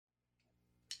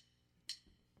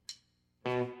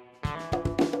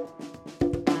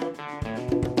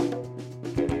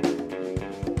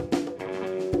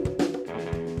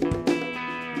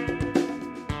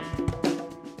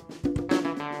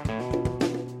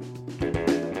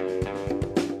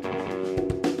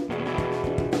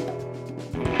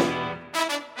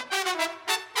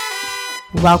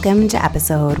Welcome to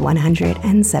episode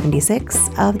 176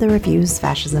 of the Refuse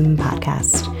Fascism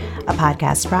podcast, a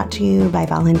podcast brought to you by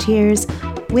volunteers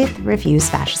with Refuse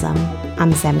Fascism.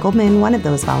 I'm Sam Goldman, one of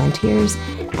those volunteers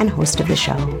and host of the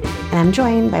show, and I'm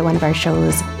joined by one of our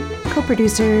show's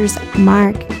co-producers,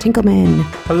 Mark Tinkelman.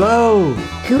 Hello!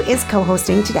 Who is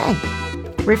co-hosting today.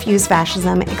 Refuse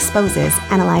Fascism exposes,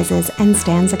 analyzes, and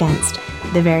stands against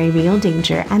the very real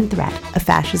danger and threat of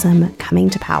fascism coming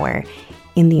to power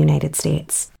in the United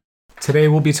States. Today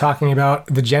we'll be talking about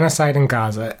the genocide in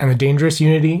Gaza and the dangerous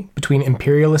unity between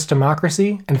imperialist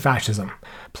democracy and fascism,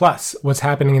 plus what's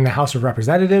happening in the House of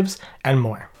Representatives and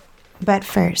more. But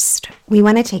first, we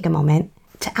want to take a moment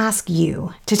to ask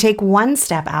you to take one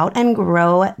step out and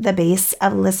grow the base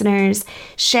of listeners,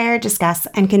 share, discuss,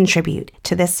 and contribute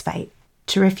to this fight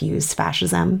to refuse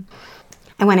fascism.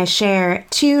 I want to share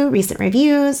two recent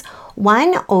reviews,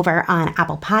 one over on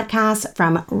Apple Podcasts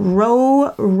from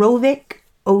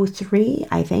Rovic03,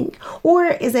 I think, or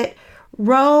is it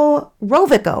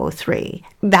Rovic03?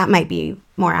 That might be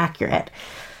more accurate,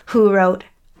 who wrote,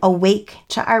 "Awake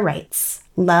to our rights.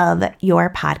 Love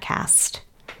your podcast."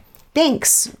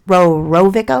 Thanks,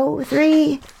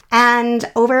 Rovic03. And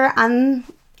over on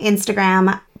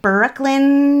Instagram,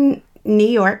 Brooklyn, New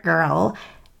York girl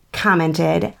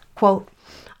commented, quote,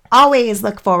 "Always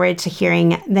look forward to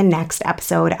hearing the next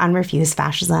episode on Refuse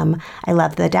Fascism. I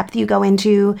love the depth you go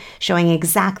into, showing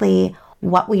exactly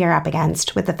what we are up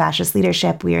against with the fascist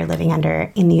leadership we are living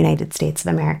under in the United States of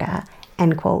America,"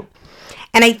 end quote.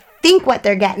 And I think what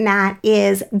they're getting at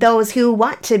is those who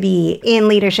want to be in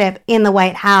leadership in the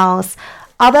White House,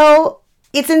 although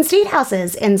it's in state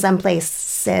houses in some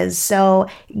places. So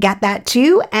get that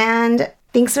too, and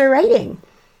thanks for writing.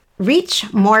 Reach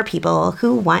more people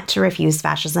who want to refuse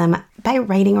fascism by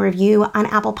writing a review on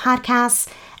Apple Podcasts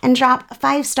and drop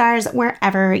 5 stars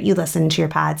wherever you listen to your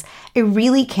pods. I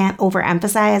really can't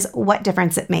overemphasize what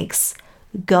difference it makes.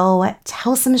 Go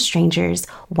tell some strangers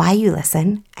why you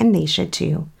listen, and they should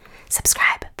too.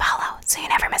 Subscribe, follow, so you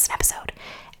never miss an episode.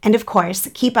 And of course,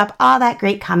 keep up all that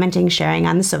great commenting, sharing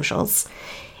on the socials.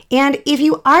 And if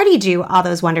you already do all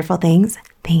those wonderful things,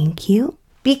 thank you.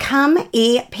 Become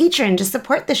a patron to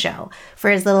support the show for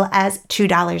as little as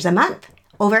 $2 a month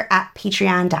over at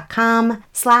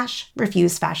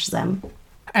patreon.com/refusefascism.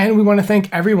 And we want to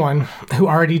thank everyone who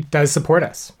already does support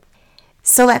us.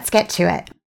 So let's get to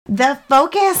it. The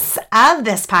focus of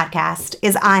this podcast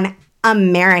is on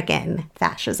American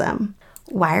fascism.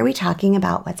 Why are we talking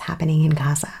about what's happening in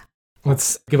Gaza?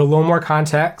 Let's give a little more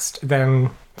context than,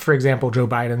 for example, Joe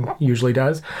Biden usually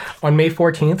does. On May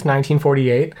 14th,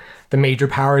 1948, the major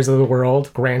powers of the world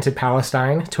granted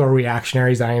Palestine to a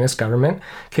reactionary Zionist government,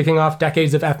 kicking off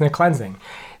decades of ethnic cleansing.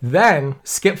 Then,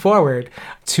 skip forward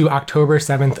to October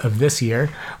 7th of this year,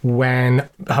 when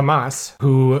Hamas,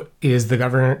 who is the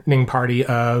governing party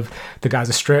of the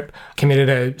Gaza Strip, committed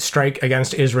a strike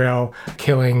against Israel,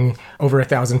 killing over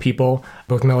 1,000 people,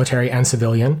 both military and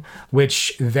civilian,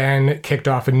 which then kicked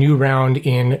off a new round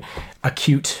in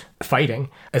acute fighting,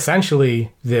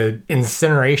 essentially the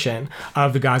incineration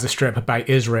of the Gaza Strip by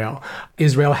Israel.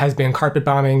 Israel has been carpet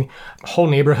bombing whole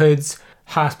neighborhoods,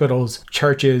 hospitals,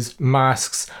 churches,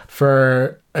 mosques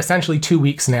for essentially 2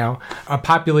 weeks now. A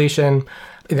population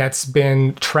that's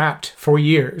been trapped for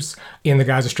years in the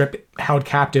Gaza Strip, held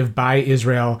captive by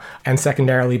Israel and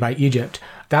secondarily by Egypt.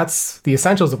 That's the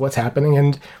essentials of what's happening,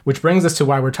 and which brings us to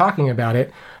why we're talking about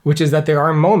it, which is that there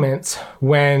are moments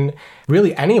when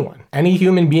really anyone, any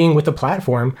human being with a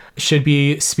platform should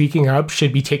be speaking up,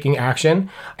 should be taking action,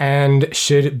 and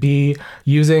should be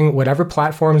using whatever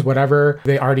platforms, whatever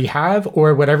they already have,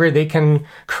 or whatever they can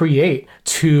create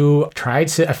to try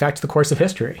to affect the course of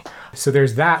history. So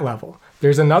there's that level.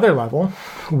 There's another level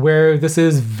where this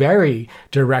is very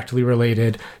directly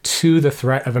related to the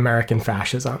threat of American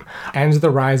fascism and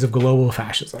the rise of global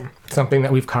fascism, something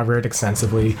that we've covered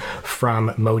extensively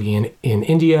from Modi in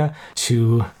India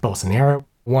to Bolsonaro.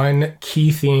 One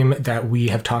key theme that we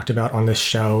have talked about on this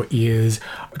show is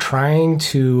trying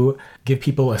to give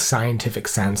people a scientific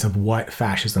sense of what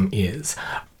fascism is.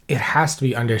 It has to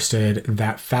be understood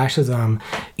that fascism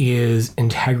is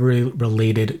integrally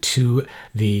related to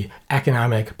the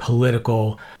economic,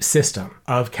 political system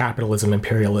of capitalism,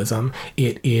 imperialism.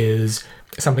 It is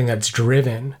something that's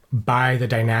driven by the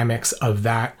dynamics of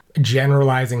that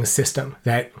generalizing system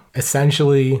that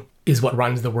essentially is what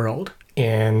runs the world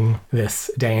in this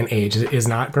day and age. It is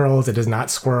not girls, it is not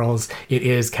squirrels, it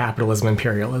is capitalism,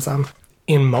 imperialism.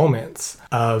 In moments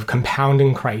of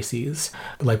compounding crises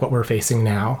like what we're facing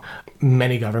now,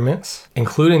 many governments,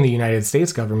 including the United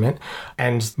States government,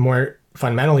 and more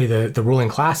fundamentally the ruling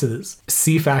classes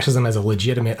see fascism as a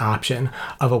legitimate option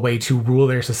of a way to rule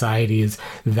their societies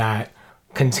that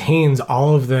contains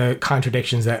all of the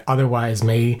contradictions that otherwise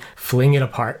may fling it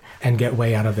apart and get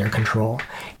way out of their control.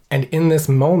 And in this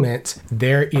moment,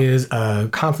 there is a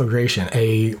conflagration,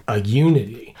 a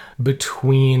unity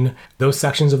between those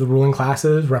sections of the ruling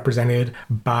classes represented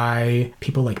by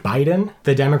people like Biden,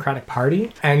 the Democratic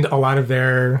Party, and a lot of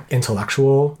their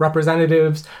intellectual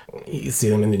representatives. You see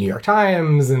them in the New York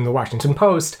Times and the Washington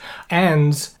Post,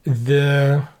 and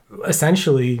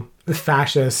essentially the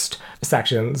fascist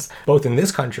sections, both in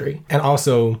this country and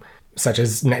also such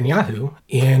as Netanyahu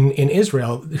in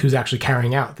Israel, who's actually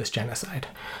carrying out this genocide.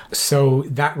 So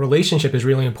that relationship is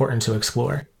really important to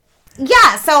explore.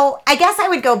 Yeah, so I guess I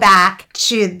would go back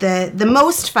to the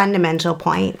most fundamental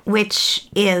point, which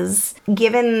is,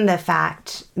 given the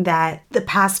fact that the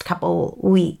past couple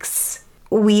weeks,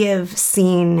 we have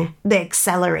seen the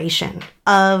acceleration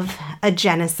of a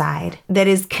genocide that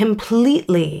is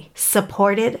completely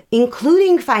supported,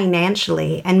 including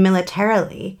financially and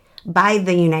militarily, by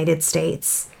the United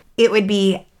States. It would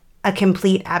be a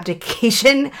complete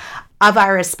abdication of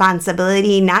our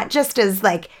responsibility, not just as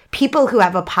like people who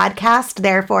have a podcast,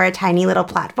 therefore a tiny little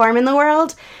platform in the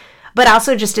world, but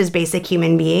also just as basic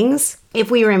human beings, if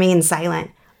we remain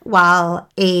silent while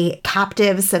a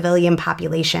captive civilian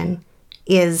population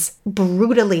is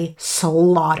brutally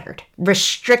slaughtered,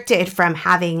 restricted from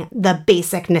having the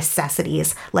basic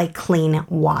necessities like clean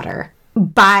water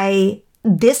by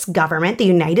this government, the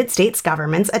United States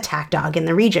government's attack dog in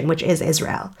the region, which is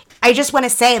Israel. I just want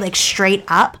to say, like, straight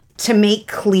up, to make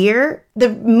clear the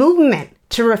movement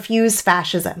to refuse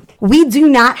fascism. We do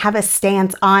not have a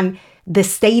stance on the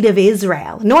state of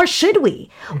Israel, nor should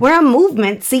we. We're a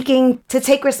movement seeking to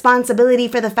take responsibility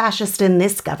for the fascists in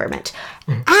this government.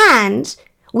 And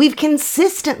we've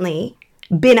consistently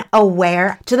been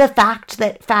aware to the fact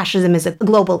that fascism is a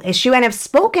global issue and have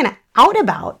spoken out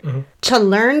about to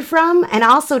learn from and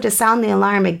also to sound the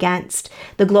alarm against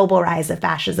the global rise of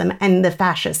fascism and the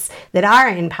fascists that are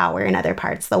in power in other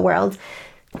parts of the world.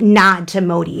 Nod to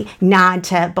Modi, nod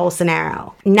to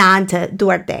Bolsonaro, nod to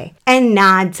Duarte, and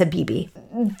nod to Bibi.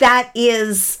 That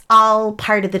is all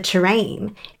part of the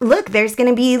terrain. Look, there's going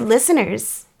to be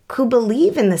listeners who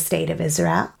believe in the state of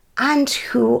Israel and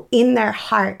who in their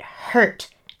heart hurt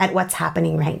at what's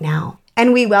happening right now.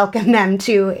 And we welcome them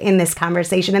too in this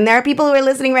conversation. And there are people who are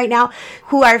listening right now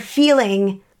who are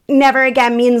feeling never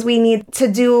again means we need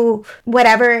to do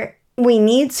whatever we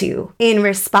need to in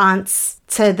response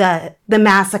to the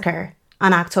massacre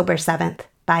on October 7th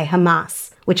by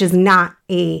Hamas, which is not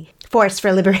a force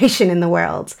for liberation in the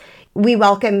world. We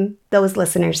welcome those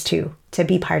listeners too to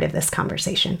be part of this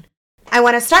conversation. I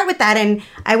want to start with that, and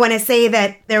I want to say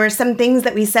that there were some things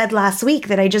that we said last week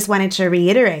that I just wanted to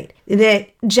reiterate, that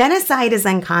genocide is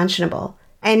unconscionable,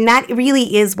 and that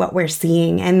really is what we're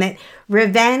seeing, and that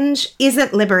revenge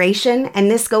isn't liberation,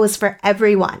 and this goes for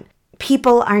everyone.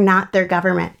 People are not their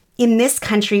government. In this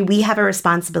country, we have a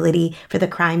responsibility for the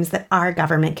crimes that our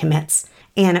government commits.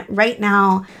 And right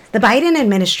now, the Biden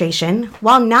administration,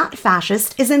 while not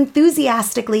fascist, is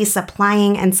enthusiastically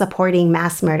supplying and supporting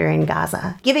mass murder in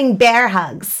Gaza, giving bear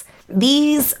hugs.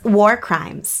 These war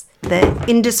crimes, the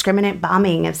indiscriminate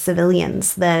bombing of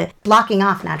civilians, the blocking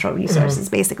off natural resources,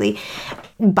 basically,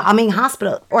 bombing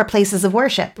hospitals or places of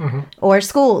worship or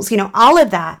schools, all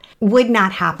of that would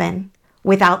not happen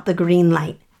without the green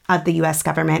light of the U.S.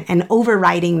 government, and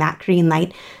overriding that green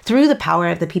light through the power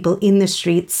of the people in the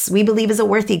streets, we believe is a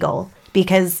worthy goal,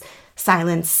 because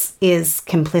silence is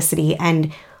complicity,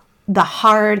 and the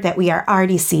horror that we are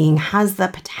already seeing has the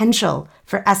potential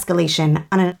for escalation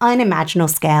on an unimaginable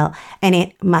scale, and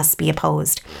it must be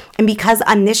opposed. And because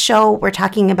on this show, we're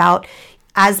talking about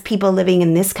as people living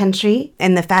in this country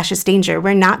and the fascist danger,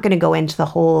 we're not going to go into the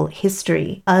whole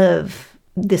history of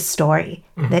this story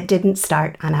that didn't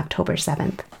start on October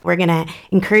 7th. We're going to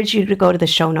encourage you to go to the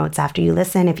show notes after you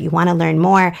listen. If you want to learn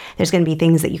more, there's going to be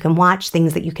things that you can watch,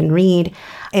 things that you can read,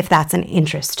 if that's an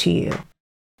interest to you.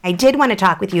 I did want to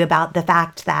talk with you about the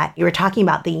fact that you were talking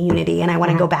about the unity, and I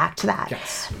want to go back to that.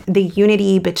 Yes. The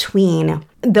unity between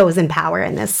those in power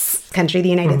in this country, the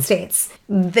United States,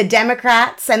 the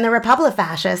Democrats and the Republican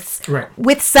fascists,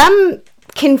 with some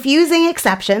confusing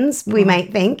exceptions, we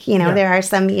might think. There are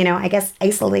some, I guess,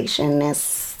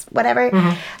 isolationists, whatever,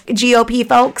 GOP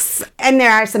folks, and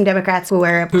there are some Democrats who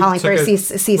are calling for a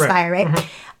ceasefire, right?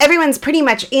 Everyone's pretty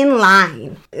much in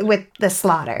line with the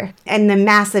slaughter and the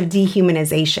massive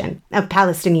dehumanization of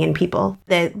Palestinian people,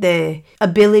 the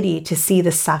ability to see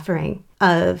the suffering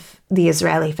of the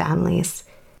Israeli families.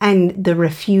 and the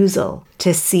refusal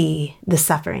to see the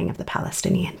suffering of the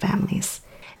Palestinian families.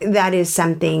 That is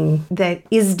something that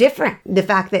is different. The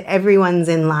fact that everyone's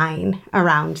in line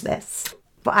around this.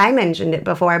 I mentioned it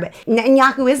before, but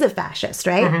Netanyahu is a fascist,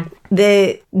 right? Mm-hmm.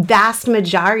 The vast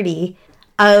majority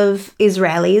of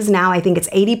Israelis, now I think it's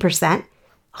 80%,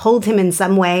 hold him in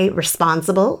some way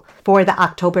responsible for the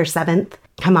October 7th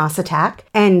Hamas attack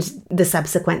and the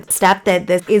subsequent step that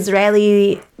the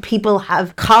Israeli people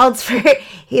have called for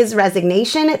his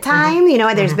resignation at time.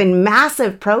 Mm-hmm. There's been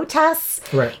massive protests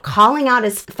calling out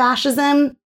his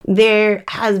fascism. There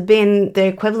has been the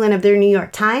equivalent of the New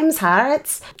York Times,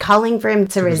 Haaretz, calling for him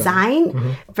to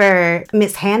resign for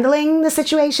mishandling the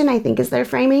situation, I think is their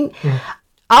framing. Mm-hmm.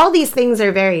 All these things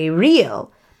are very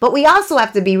real, but we also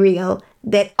have to be real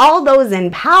that all those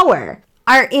in power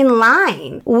are in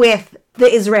line with the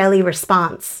Israeli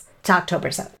response to October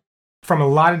 7th. From a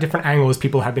lot of different angles,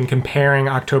 people have been comparing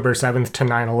October 7th to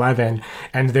 9/11,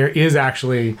 and there is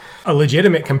actually a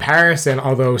legitimate comparison,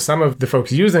 although some of the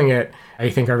folks using it, I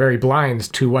think, are very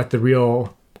blind to what the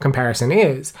real comparison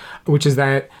is, which is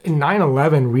that in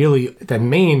 9/11, really, the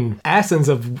main essence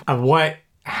of what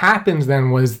happened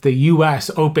then was the U.S.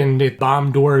 opened its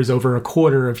bomb doors over a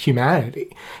quarter of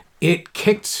humanity. It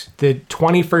kicked the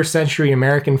 21st century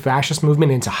American fascist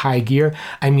movement into high gear.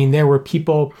 I mean, there were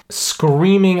people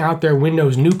screaming out their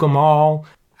windows, nuke them all.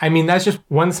 I mean, that's just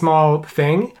one small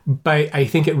thing, but I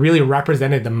think it really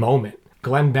represented the moment.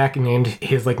 Glenn Beck named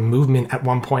his movement at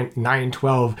one point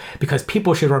 9/12 because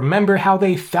people should remember how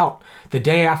they felt the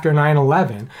day after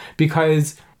 9/11,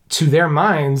 because to their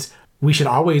minds, we should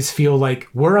always feel like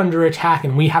we're under attack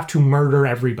and we have to murder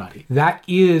everybody. That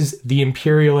is the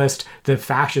imperialist, the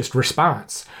fascist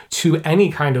response to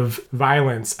any kind of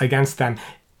violence against them,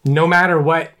 no matter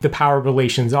what the power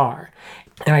relations are.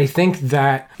 And I think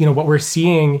that, what we're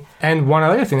seeing, and one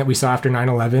other thing that we saw after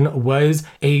 9/11 was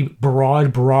a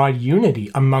broad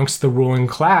unity amongst the ruling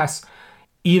class.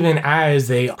 Even as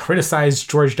they criticized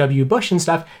George W. Bush and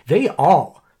stuff, they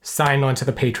all signed onto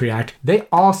the Patriot Act. They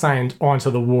all signed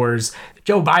onto the wars.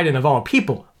 Joe Biden, of all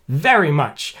people, very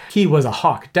much. He was a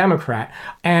hawk Democrat.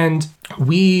 And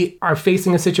we are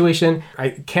facing a situation, I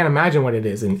can't imagine what it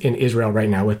is in Israel right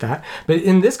now with that, but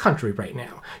in this country right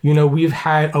now, we've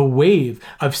had a wave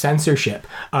of censorship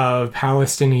of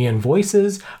Palestinian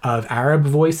voices, of Arab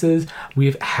voices.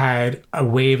 We've had a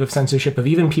wave of censorship of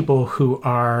even people who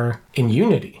are in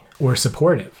unity or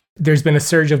supportive. There's been a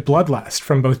surge of bloodlust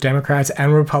from both Democrats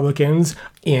and Republicans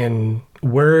in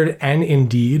word and in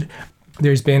deed.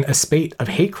 There's been a spate of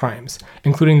hate crimes,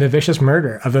 including the vicious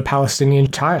murder of a Palestinian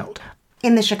child.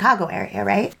 In the Chicago area,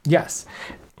 right? Yes.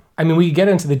 I mean, we get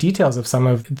into the details of some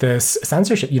of this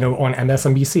censorship. On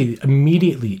MSNBC,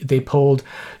 immediately they pulled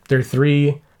their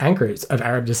 3 anchors of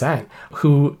Arab descent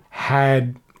who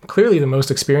had clearly the most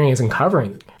experience in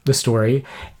covering the story.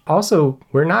 Also,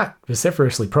 we're not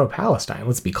vociferously pro-Palestine,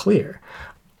 let's be clear.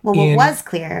 Well, what was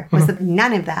clear was that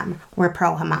none of them were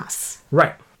pro-Hamas.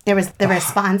 Right. There was the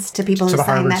response to people who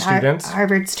signed that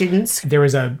Harvard students. There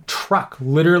was a truck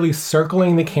literally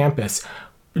circling the campus,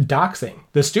 doxing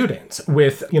the students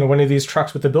with, one of these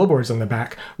trucks with the billboards on the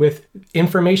back with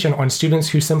information on students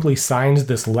who simply signed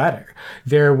this letter.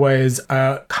 There was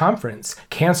a conference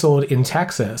canceled in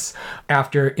Texas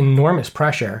after enormous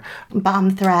pressure.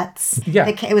 Bomb threats.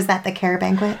 Yeah. Was that the CARE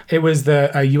banquet? It was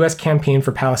the U.S. Campaign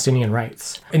for Palestinian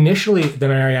Rights. Initially, the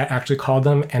Marriott actually called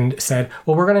them and said,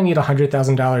 well, we're going to need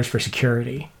 $100,000 for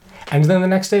security. And then the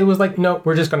next day it was like, no,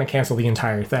 we're just going to cancel the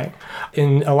entire thing.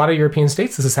 In a lot of European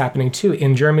states, this is happening too.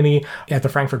 In Germany, at the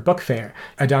Frankfurt Book Fair,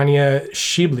 Adania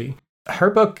Schiebli, her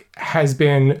book has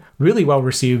been really well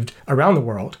received around the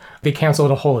world. They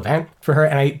canceled a whole event for her,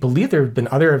 and I believe there have been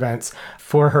other events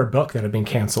for her book that have been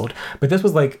canceled. But this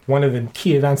was one of the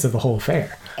key events of the whole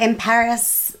fair. In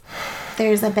Paris,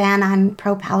 there's a ban on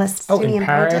pro-Palestinian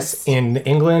protests. In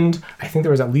England, I think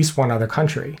there was at least one other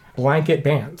country. Blanket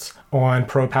bans on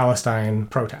pro-Palestine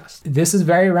protests. This is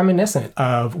very reminiscent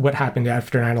of what happened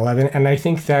after 9/11, and I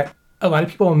think that a lot of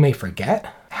people may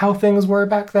forget how things were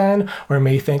back then, or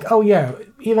may think, oh yeah,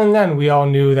 even then we all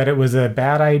knew that it was a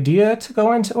bad idea to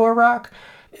go into Iraq.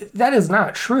 That is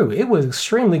not true. It was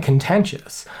extremely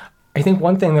contentious. I think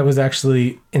one thing that was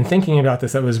actually, in thinking about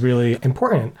this, that was really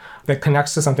important, that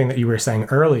connects to something that you were saying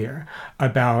earlier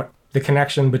about the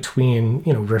connection between,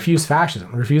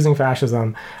 refusing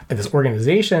fascism, and this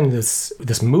organization,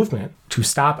 this movement to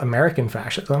stop American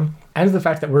fascism, and the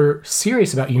fact that we're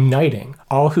serious about uniting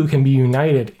all who can be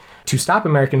united to stop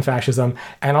American fascism.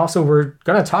 And also we're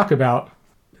going to talk about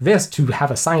this to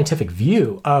have a scientific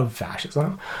view of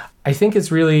fascism. I think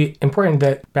it's really important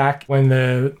that back when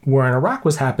the war in Iraq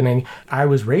was happening, I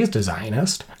was raised a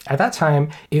Zionist. At that time,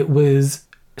 it was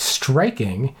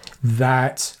striking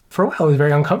that for a while it was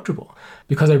very uncomfortable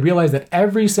because I realized that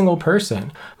every single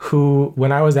person who,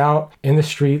 when I was out in the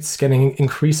streets getting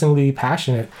increasingly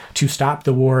passionate to stop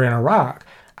the war in Iraq,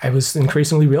 I was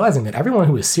increasingly realizing that everyone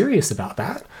who was serious about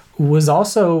that was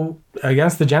also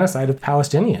against the genocide of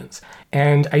Palestinians.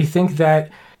 And I think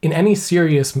that in any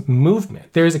serious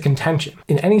movement, there is a contention.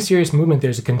 In any serious movement,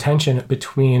 there's a contention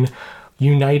between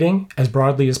uniting as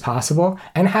broadly as possible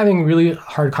and having really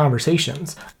hard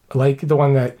conversations, like the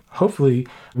one that hopefully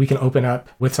we can open up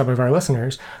with some of our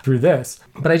listeners through this.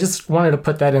 But I just wanted to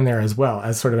put that in there as well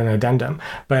as sort of an addendum.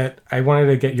 But I wanted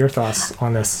to get your thoughts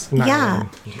on this.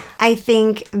 I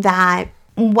think that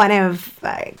one of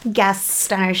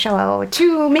guests on our show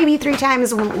 2, maybe 3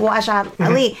 times, Washa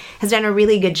Ali, has done a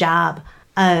really good job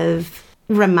of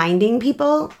reminding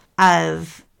people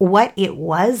of what it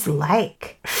was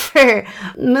like for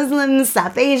Muslims,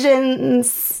 South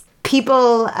Asians,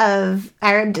 people of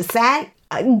Arab descent,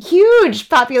 a huge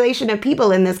population of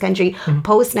people in this country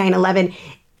post 9/11,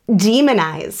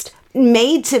 demonized,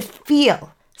 made to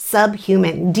feel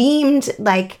subhuman, deemed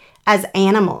like as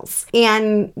animals.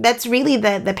 And that's really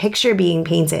the picture being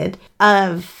painted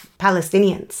of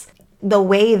Palestinians. The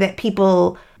way that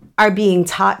people are being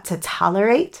taught to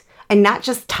tolerate, and not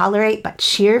just tolerate, but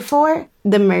cheer for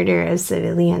the murder of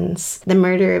civilians, the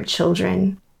murder of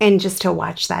children. And just to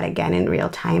watch that again in real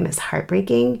time is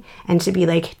heartbreaking. And to be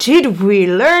like, did we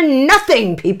learn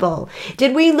nothing, people?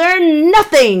 Did we learn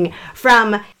nothing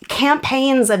from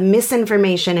campaigns of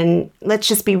misinformation? And let's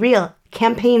just be real,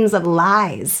 campaigns of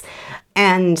lies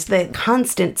and the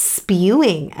constant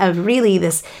spewing of really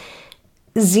this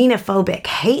xenophobic,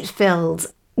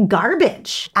 hate-filled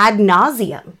garbage ad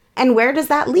nauseum. And where does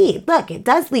that lead? Look, it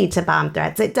does lead to bomb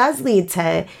threats. It does lead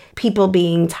to people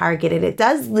being targeted. It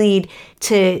does lead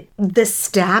to the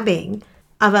stabbing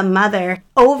of a mother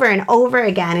over and over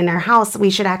again in her house. We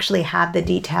should actually have the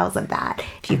details of that,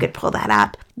 if you could pull that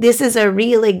up. This is a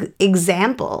real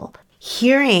example.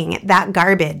 Hearing that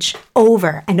garbage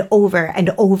over and over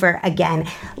and over again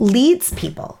leads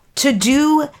people to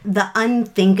do the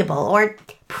unthinkable, or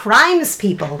primes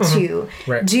people to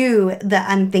do the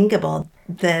unthinkable.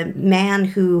 The man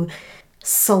who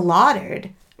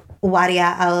slaughtered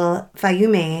Wadia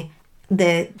al-Fayoume,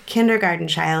 the kindergarten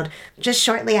child, just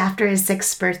shortly after his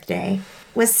 6th birthday,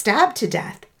 was stabbed to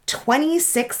death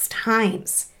 26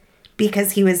 times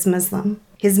because he was Muslim.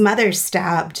 His mother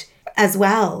stabbed as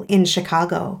well in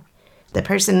Chicago. The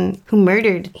person who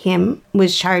murdered him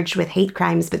was charged with hate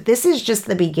crimes, but this is just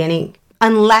the beginning.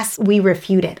 Unless we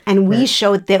refute it and we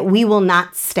show that we will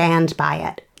not stand by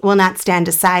it, will not stand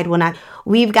aside,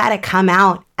 we've got to come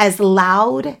out as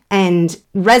loud and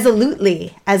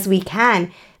resolutely as we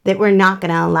can that we're not going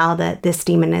to allow this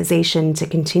demonization to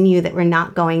continue, that we're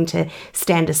not going to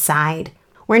stand aside.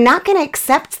 We're not going to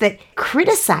accept that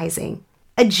criticizing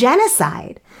a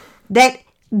genocide that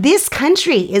this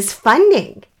country is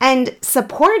funding and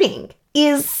supporting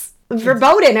is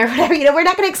verboten or whatever. We're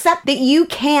not going to accept that you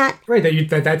can't. Right,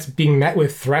 that's being met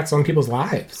with threats on people's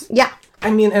lives. Yeah. I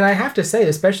mean, and I have to say,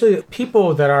 especially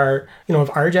people that are,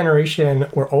 of our generation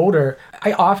or older,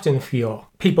 I often feel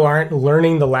people aren't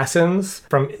learning the lessons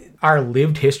from our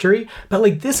lived history, but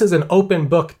like this is an open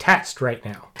book test right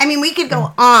now. I mean, we could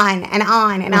go on and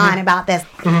on and on about this.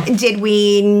 Did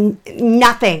we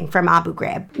nothing from Abu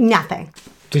Ghraib? Nothing.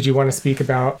 Did you want to speak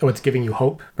about what's giving you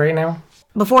hope right now?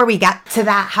 Before we get to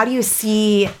that, how do you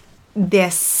see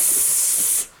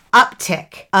this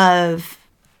uptick of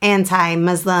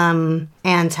anti-Muslim,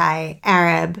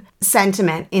 anti-Arab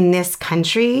sentiment in this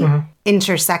country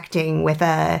intersecting with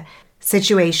a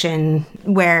situation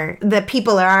where the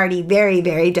people are already very,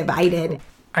 very divided?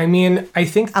 I mean, I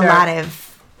think that a lot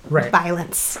of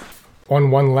violence.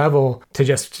 On one level, to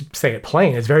just say it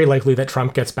plain, it's very likely that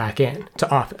Trump gets back into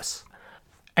office.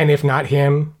 And if not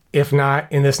him, if not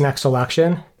in this next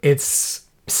election, it's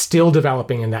still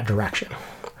developing in that direction.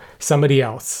 Somebody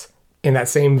else in that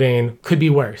same vein could be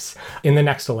worse in the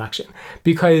next election,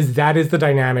 because that is the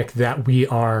dynamic that we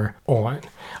are on.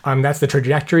 That's the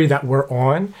trajectory that we're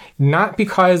on, not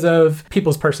because of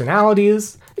people's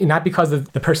personalities, not because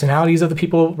of the personalities of the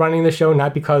people running the show,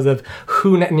 not because of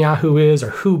who Netanyahu is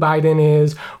or who Biden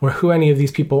is or who any of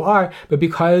these people are, but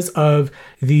because of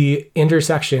the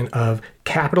intersection of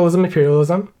capitalism,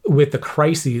 imperialism, with the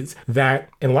crises that,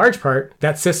 in large part,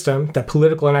 that system, that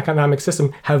political and economic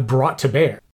system, have brought to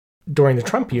bear. During the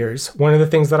Trump years, one of the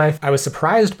things that I was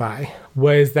surprised by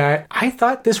was that I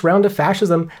thought this round of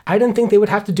fascism, I didn't think they would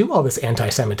have to do all this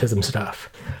anti-Semitism stuff.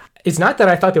 It's not that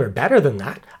I thought they were better than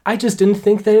that. I just didn't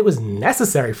think that it was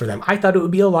necessary for them. I thought it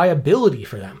would be a liability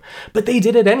for them. But they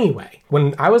did it anyway.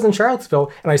 When I was in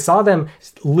Charlottesville and I saw them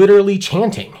literally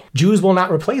chanting, "Jews will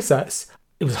not replace us,"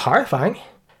 it was horrifying.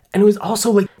 And it was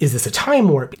also like, is this a time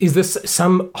warp? Is this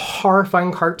some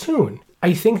horrifying cartoon?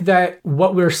 I think that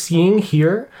what we're seeing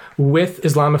here with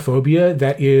Islamophobia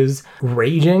that is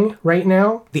raging right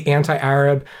now, the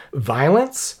anti-Arab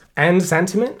violence and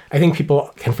sentiment, I think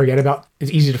people can forget about,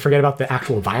 it's easy to forget about the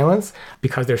actual violence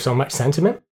because there's so much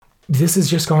sentiment. This is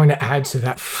just going to add to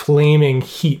that flaming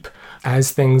heap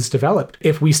as things develop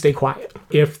if we stay quiet.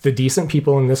 If the decent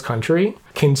people in this country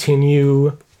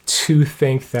continue to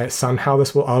think that somehow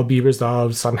this will all be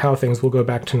resolved, somehow things will go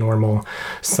back to normal,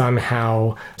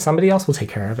 somehow somebody else will take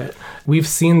care of it. We've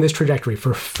seen this trajectory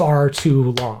for far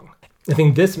too long. I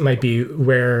think this might be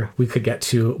where we could get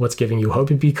to what's giving you hope,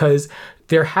 because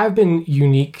there have been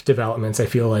unique developments, I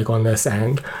feel like, on this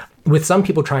end, with some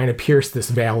people trying to pierce this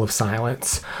veil of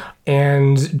silence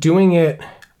and doing it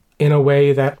in a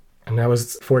way that, and I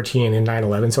was 14 in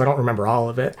 9/11, so I don't remember all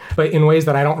of it, but in ways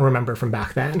that I don't remember from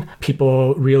back then.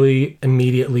 People really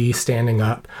immediately standing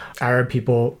up, Arab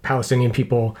people, Palestinian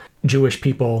people, Jewish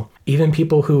people, even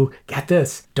people who, get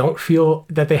this, don't feel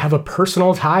that they have a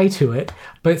personal tie to it,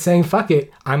 but saying, fuck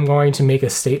it, I'm going to make a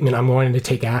statement, I'm going to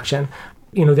take action.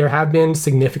 You know, there have been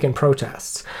significant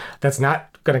protests. That's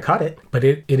not going to cut it, but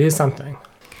it is something.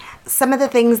 Some of the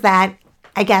things that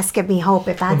I guess give me hope,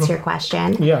 if that's your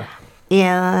question,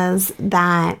 is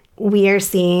that we are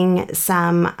seeing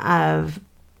some of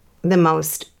the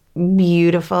most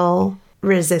beautiful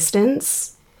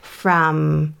resistance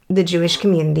from the Jewish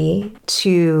community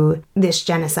to this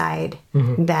genocide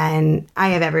than I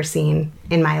have ever seen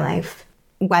in my life.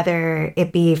 Whether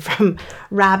it be from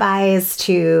rabbis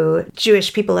to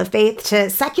Jewish people of faith to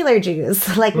secular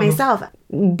Jews like myself,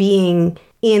 being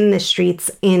in the streets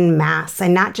in mass,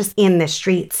 and not just in the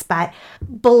streets, but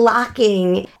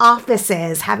blocking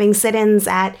offices, having sit-ins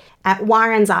at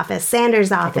Warren's office,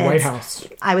 Sanders' office. At the White House.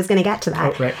 I was going to get to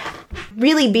that. Oh, right.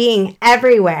 Really being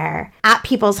everywhere at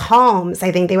people's homes.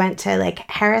 I think they went to like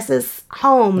Harris's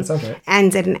home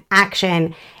and did an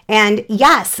action. And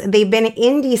yes, they've been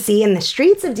in DC, in the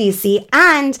streets of DC,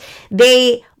 and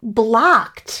they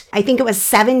blocked, I think it was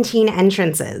 17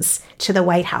 entrances to the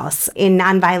White House in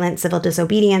nonviolent civil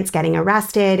disobedience, getting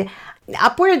arrested,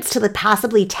 upwards to the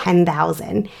possibly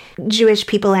 10,000 Jewish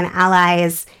people and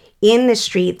allies in the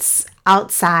streets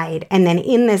outside, and then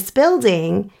in this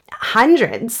building,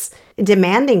 hundreds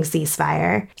demanding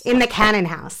ceasefire in the Cannon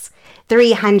House.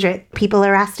 300 people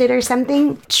arrested or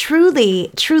something.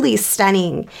 Truly, truly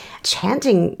stunning.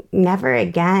 Chanting never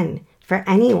again for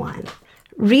anyone.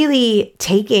 Really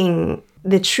taking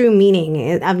the true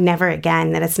meaning of never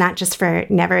again, that it's not just for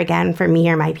never again for me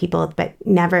or my people, but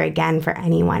never again for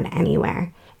anyone,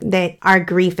 anywhere. That our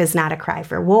grief is not a cry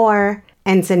for war,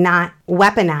 and to not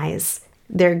weaponize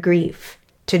their grief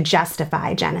to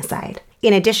justify genocide.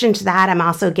 In addition to that, I'm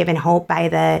also given hope by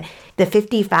the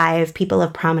 55 people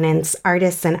of prominence,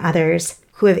 artists and others,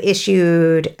 who have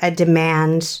issued a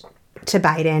demand to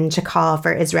Biden to call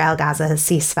for Israel-Gaza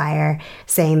ceasefire,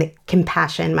 saying that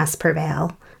compassion must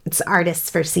prevail. It's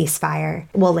Artists for Ceasefire.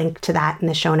 We'll link to that in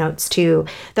the show notes too.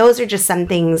 Those are just some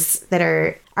things that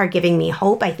are giving me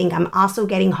hope. I think I'm also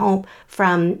getting hope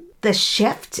from the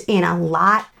shift in a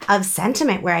lot of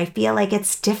sentiment where I feel like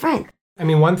it's different. I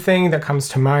mean, one thing that comes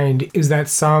to mind is that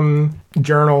some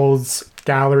journals,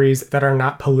 galleries that are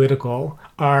not political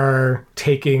are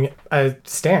taking a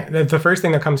stand. The first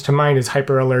thing that comes to mind is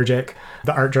Hyperallergic,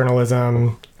 the art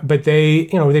journalism, but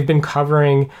they've been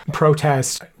covering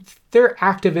protests. They're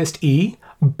activist-y,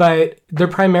 but they're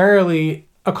primarily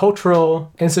a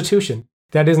cultural institution.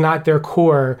 That is not their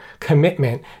core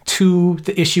commitment to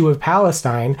the issue of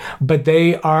Palestine, but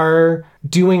they are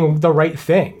doing the right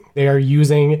thing. They are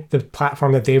using the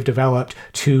platform that they've developed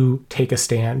to take a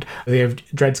stand. They have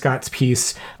Dred Scott's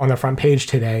piece on the front page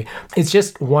today. It's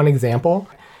just one example.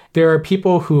 There are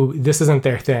people who this isn't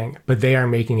their thing, but they are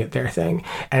making it their thing.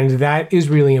 And that is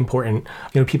really important.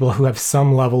 People who have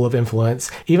some level of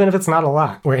influence, even if it's not a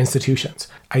lot, or institutions.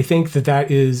 I think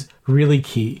that is really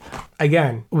key.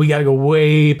 Again, we got to go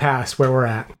way past where we're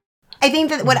at. I think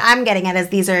that what I'm getting at is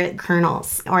these are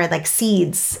kernels or like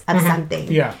seeds of something.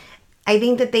 Yeah. I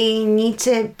think that they need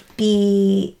to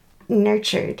be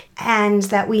nurtured, and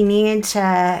that we need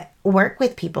to work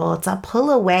with people to pull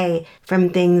away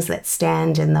from things that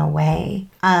stand in the way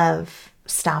of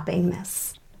stopping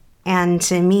And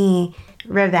to me,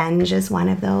 revenge is one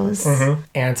of those.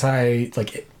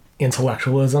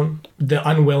 Intellectualism, the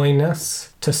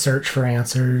unwillingness to search for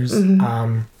answers,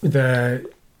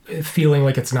 the feeling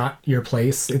like it's not your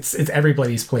place. It's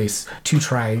everybody's place to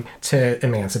try to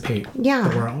emancipate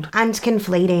the world. And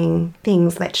conflating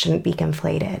things that shouldn't be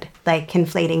conflated, like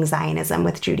conflating Zionism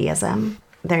with Judaism.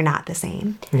 They're not the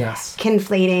same. Yes.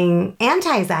 Conflating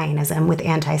anti-Zionism with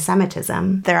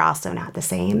anti-Semitism. They're also not the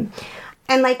same.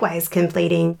 And likewise,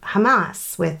 conflating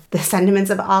Hamas with the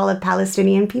sentiments of all of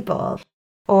Palestinian people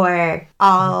or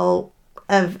all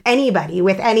of anybody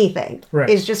with anything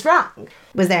is just wrong.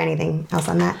 Was there anything else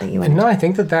on that you wanted? No, I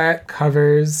think that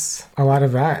covers a lot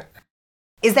of that.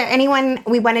 Is there anyone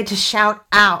we wanted to shout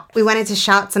out? We wanted to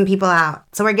shout some people out.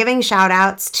 So we're giving shout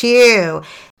outs to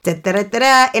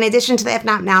in addition to the If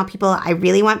Not Now people. I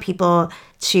really want people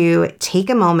to take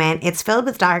a moment. It's filled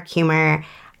with dark humor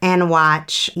and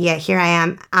watch. Yeah, here I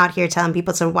am out here telling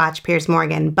people to watch Piers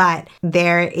Morgan, but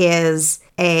there is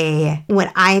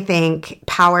what I think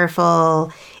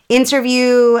powerful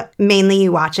interview. Mainly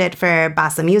you watch it for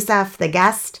Bassem Youssef, the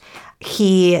guest.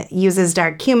 He uses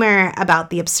dark humor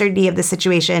about the absurdity of the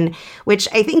situation, which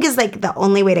I think is like the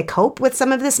only way to cope with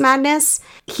some of this madness.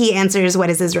 He answers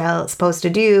what is Israel supposed to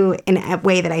do in a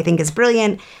way that I think is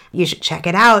brilliant. You should check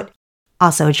it out.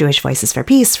 Also, Jewish Voices for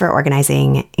Peace for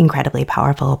organizing incredibly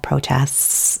powerful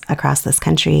protests across this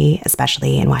country,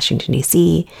 especially in Washington,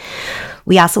 D.C.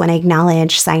 We also want to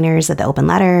acknowledge signers of the open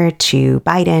letter to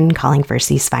Biden calling for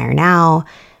ceasefire now,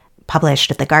 published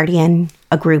at The Guardian.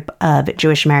 A group of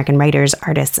Jewish American writers,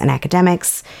 artists, and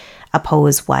academics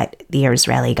oppose what the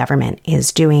Israeli government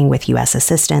is doing with U.S.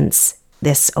 assistance.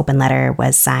 This open letter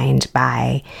was signed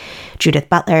by Judith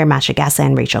Butler, Masha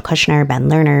Gessen, Rachel Kushner, Ben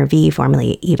Lerner,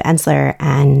 formerly Eve Ensler,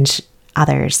 and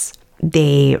others.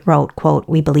 They wrote, quote,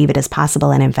 "We believe it is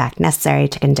possible and in fact necessary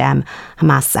to condemn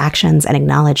Hamas's actions and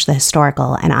acknowledge the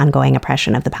historical and ongoing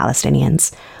oppression of the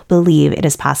Palestinians. Believe it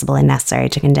is possible and necessary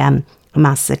to condemn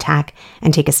Hamas's attack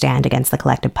and take a stand against the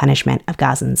collective punishment of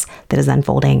Gazans that is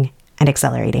unfolding and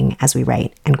accelerating as we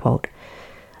write," end quote.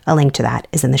 A link to that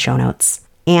is in the show notes.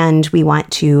 And we want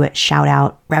to shout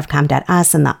out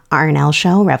RevCom.us and the RNL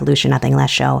show, Revolution Nothing Less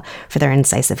show, for their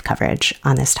incisive coverage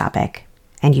on this topic.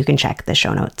 And you can check the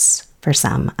show notes for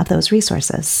some of those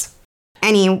resources.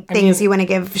 Any things you want to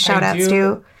give shout outs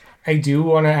to? I do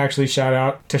want to actually shout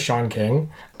out to Sean King.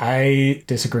 I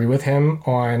disagree with him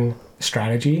on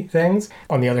strategy things.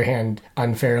 On the other hand,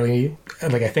 unfairly,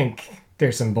 I think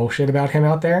there's some bullshit about him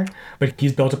out there, but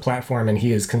he's built a platform and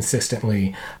he has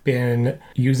consistently been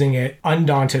using it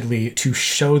undauntedly to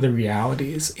show the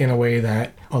realities in a way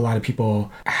that a lot of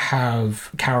people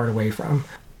have cowered away from.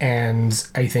 And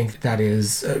I think that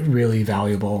is a really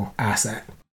valuable asset.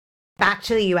 Back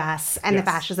to the U.S. and the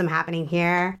fascism happening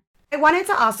here. I wanted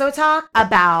to also talk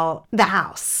about the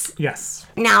House. Yes.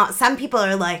 Now, some people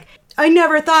are like, I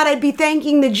never thought I'd be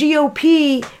thanking the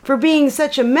GOP for being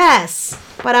such a mess,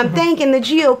 but I'm thanking the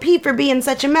GOP for being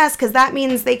such a mess because that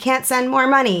means they can't send more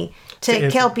money to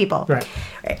kill people. Right.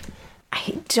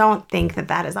 I don't think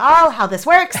that is all how this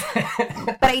works,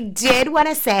 but I did want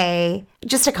to say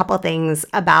just a couple things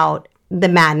about the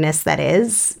madness that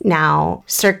is now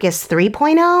Circus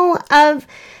 3.0 of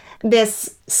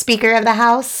this Speaker of the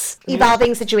House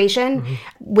evolving situation,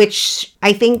 which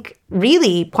I think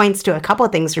really points to a couple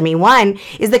of things for me. One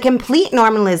is the complete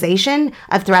normalization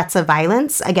of threats of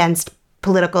violence against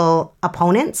political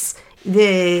opponents.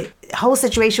 The whole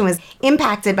situation was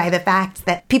impacted by the fact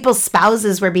that people's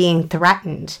spouses were being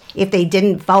threatened if they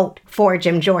didn't vote for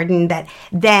Jim Jordan, that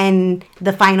then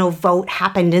the final vote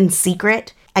happened in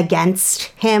secret against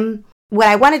him. What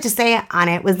I wanted to say on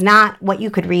it was not what you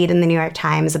could read in the New York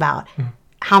Times about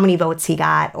how many votes he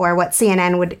got or what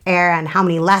CNN would air on how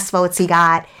many less votes he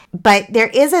got. But there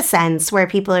is a sense where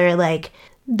people are like,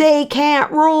 they can't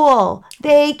rule,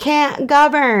 they can't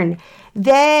govern,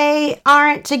 they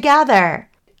aren't together.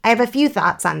 I have a few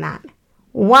thoughts on that.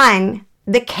 One,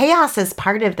 the chaos is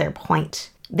part of their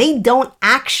point. They don't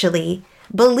actually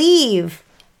believe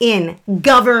in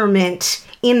government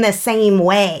in the same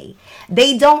way.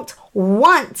 They don't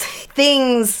want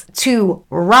things to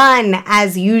run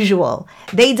as usual.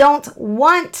 They don't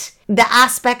want the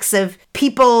aspects of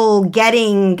people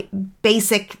getting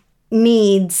basic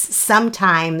needs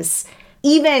sometimes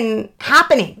even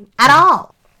happening at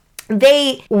all.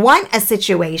 They want a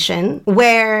situation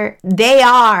where they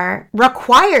are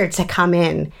required to come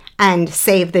in and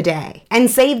save the day,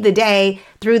 and save the day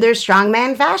through their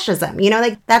strongman fascism.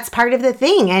 That's part of the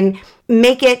thing, and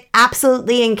make it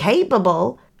absolutely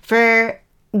incapable for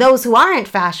those who aren't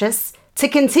fascists to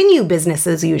continue business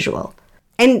as usual.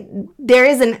 And there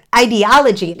is an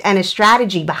ideology and a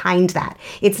strategy behind that.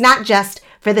 It's not just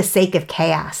for the sake of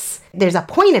chaos. There's a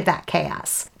point of that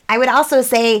chaos. I would also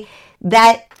say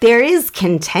that there is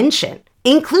contention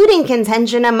including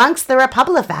contention amongst the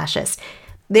Republifascists.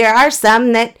 There are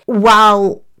some that,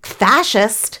 while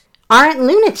fascist, aren't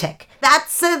lunatic.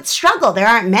 That's a struggle. There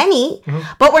aren't many,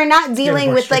 but we're not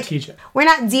dealing with we're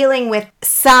not dealing with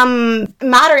some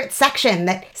moderate section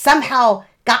that somehow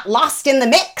got lost in the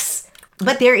mix.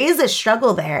 But there is a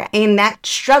struggle there, and that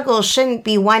struggle shouldn't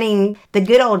be wanting the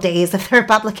good old days of the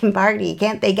Republican Party.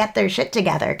 Can't they get their shit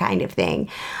together kind of thing?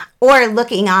 Or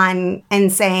looking on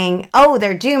and saying, oh,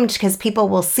 they're doomed because people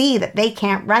will see that they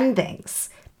can't run things.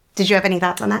 Did you have any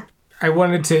thoughts on that? I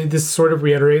wanted to just sort of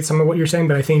reiterate some of what you're saying,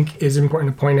 but I think is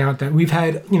important to point out that we've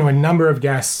had, a number of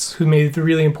guests who made the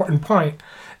really important point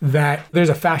that there's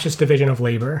a fascist division of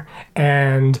labor,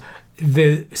 and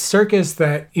the circus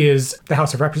that is the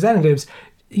House of Representatives,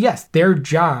 yes, their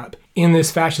job in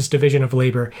this fascist division of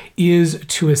labor is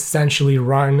to essentially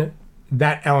run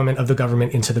that element of the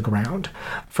government into the ground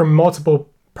for multiple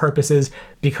purposes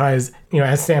because,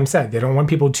 as Sam said, they don't want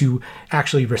people to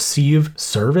actually receive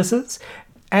services,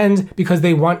 and because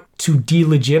they want to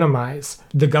delegitimize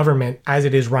the government as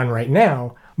it is run right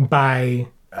now by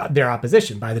their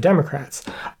opposition, by the Democrats.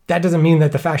 That doesn't mean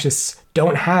that the fascists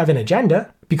don't have an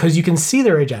agenda, because you can see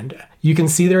their agenda. You can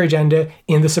see their agenda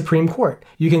in the Supreme Court.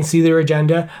 You can see their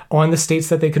agenda on the states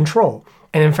that they control.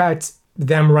 And in fact,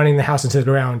 them running the House into the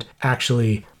ground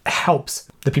actually helps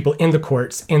the people in the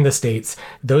courts, in the states,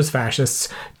 those fascists,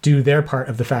 do their part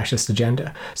of the fascist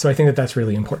agenda. So I think that that's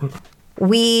really important.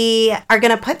 We are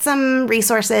going to put some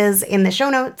resources in the show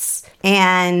notes,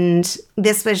 and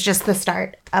this was just the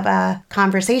start of a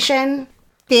conversation.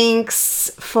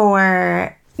 Thanks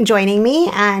for joining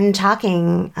me and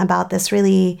talking about this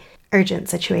really urgent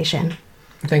situation.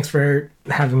 Thanks for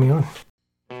having me on.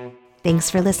 Thanks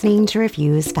for listening to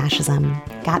Refuse Fascism.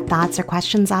 Got thoughts or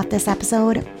questions off this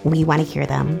episode? We want to hear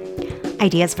them.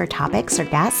 Ideas for topics or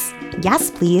guests? Yes,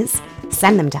 please.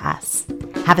 Send them to us.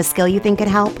 Have a skill you think could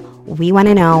help? We want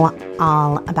to know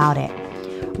all about it.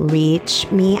 Reach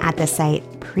me at the site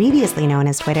previously known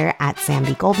as Twitter at Sam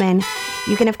B. Goldman.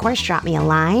 You can, of course, drop me a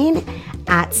line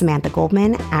at Samantha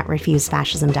Goldman at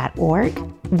refusefascism.org.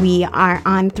 We are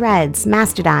on Threads,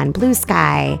 Mastodon, Blue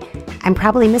Sky. I'm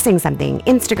probably missing something.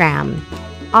 Instagram.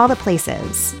 All the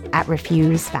places at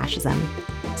Refuse Fascism.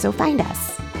 So find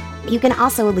us. You can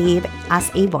also leave us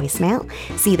a voicemail.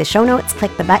 See the show notes,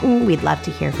 click the button. We'd love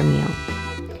to hear from you.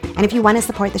 And if you want to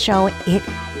support the show, it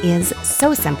is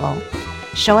so simple.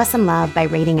 Show us some love by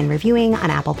rating and reviewing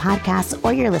on Apple Podcasts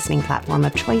or your listening platform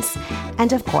of choice.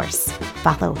 And of course,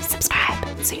 follow, subscribe,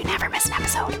 so you never miss an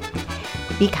episode.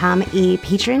 Become a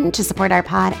patron to support our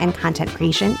pod and content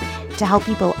creation to help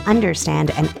people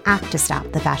understand and act to stop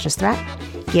the fascist threat.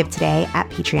 Give today at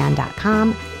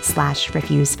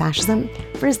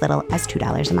patreon.com/refusefascism for as little as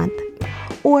 $2 a month.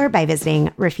 Or by visiting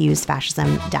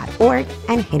refusefascism.org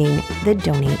and hitting the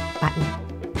donate button.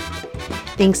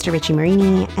 Thanks to Richie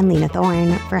Marini and Lena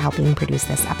Thorne for helping produce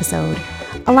this episode,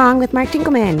 along with Mark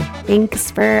Dinkelman.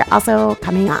 Thanks for also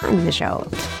coming on the show.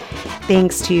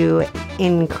 Thanks to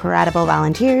incredible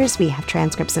volunteers. We have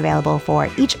transcripts available for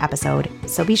each episode,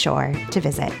 so be sure to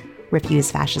visit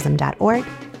refusefascism.org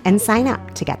and sign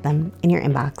up to get them in your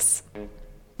inbox.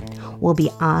 We'll be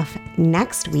off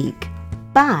next week,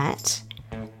 but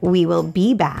we will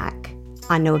be back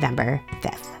on November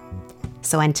 5th.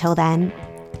 So until then,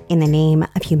 in the name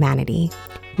of humanity,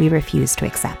 we refuse to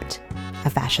accept a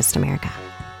fascist America.